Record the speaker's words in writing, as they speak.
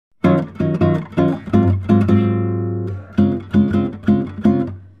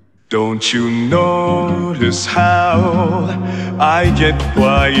Don't you notice how I get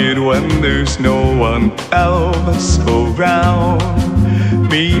quiet when there's no one else around?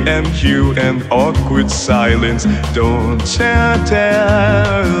 Me and you and awkward silence. Don't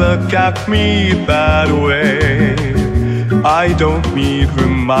dare look at me that way. I don't need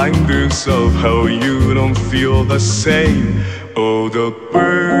reminders of how you don't feel the same. Oh, the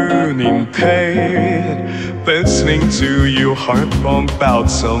burning pain, listening to your heart pump out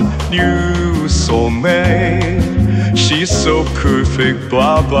some new soulmate. She's so perfect,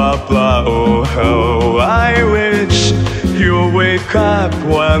 blah blah blah. Oh, how I wish you'll wake up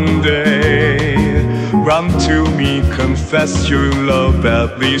one day. Run to me, confess your love,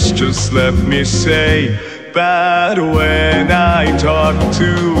 at least just let me say. But when I talk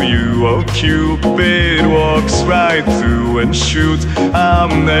to you, oh, Cupid walks right through and shoots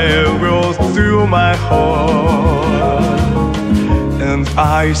an arrow through my heart. And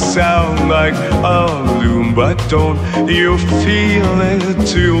I sound like a loon, but don't you feel it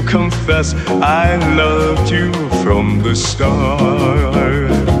to confess I loved you from the start.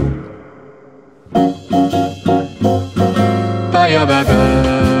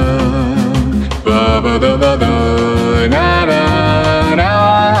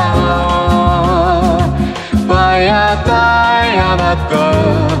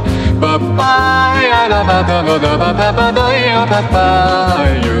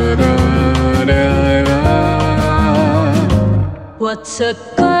 What's a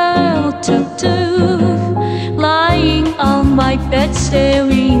girl to do, lying on my bed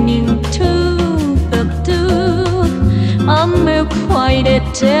staring into the blue? Unrequited,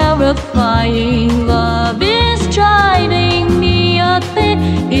 terrifying love is driving me a bit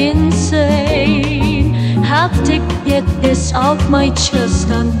insane. Have to get this off my chest.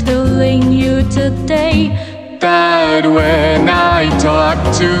 I'm telling you today that when I talk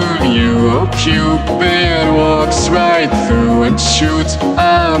to you, oh, Cupid walks right through and shoots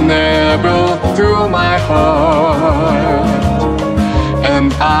an arrow through my heart.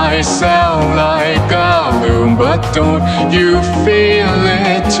 And I sound like a loon, but don't you feel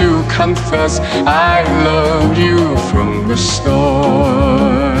it to confess I love you from the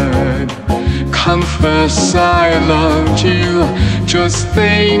start? Confess I loved you, just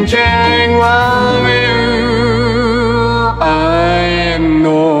thinking of you. I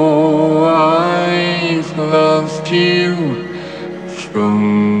know I've loved you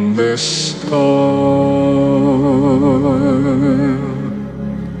from the start.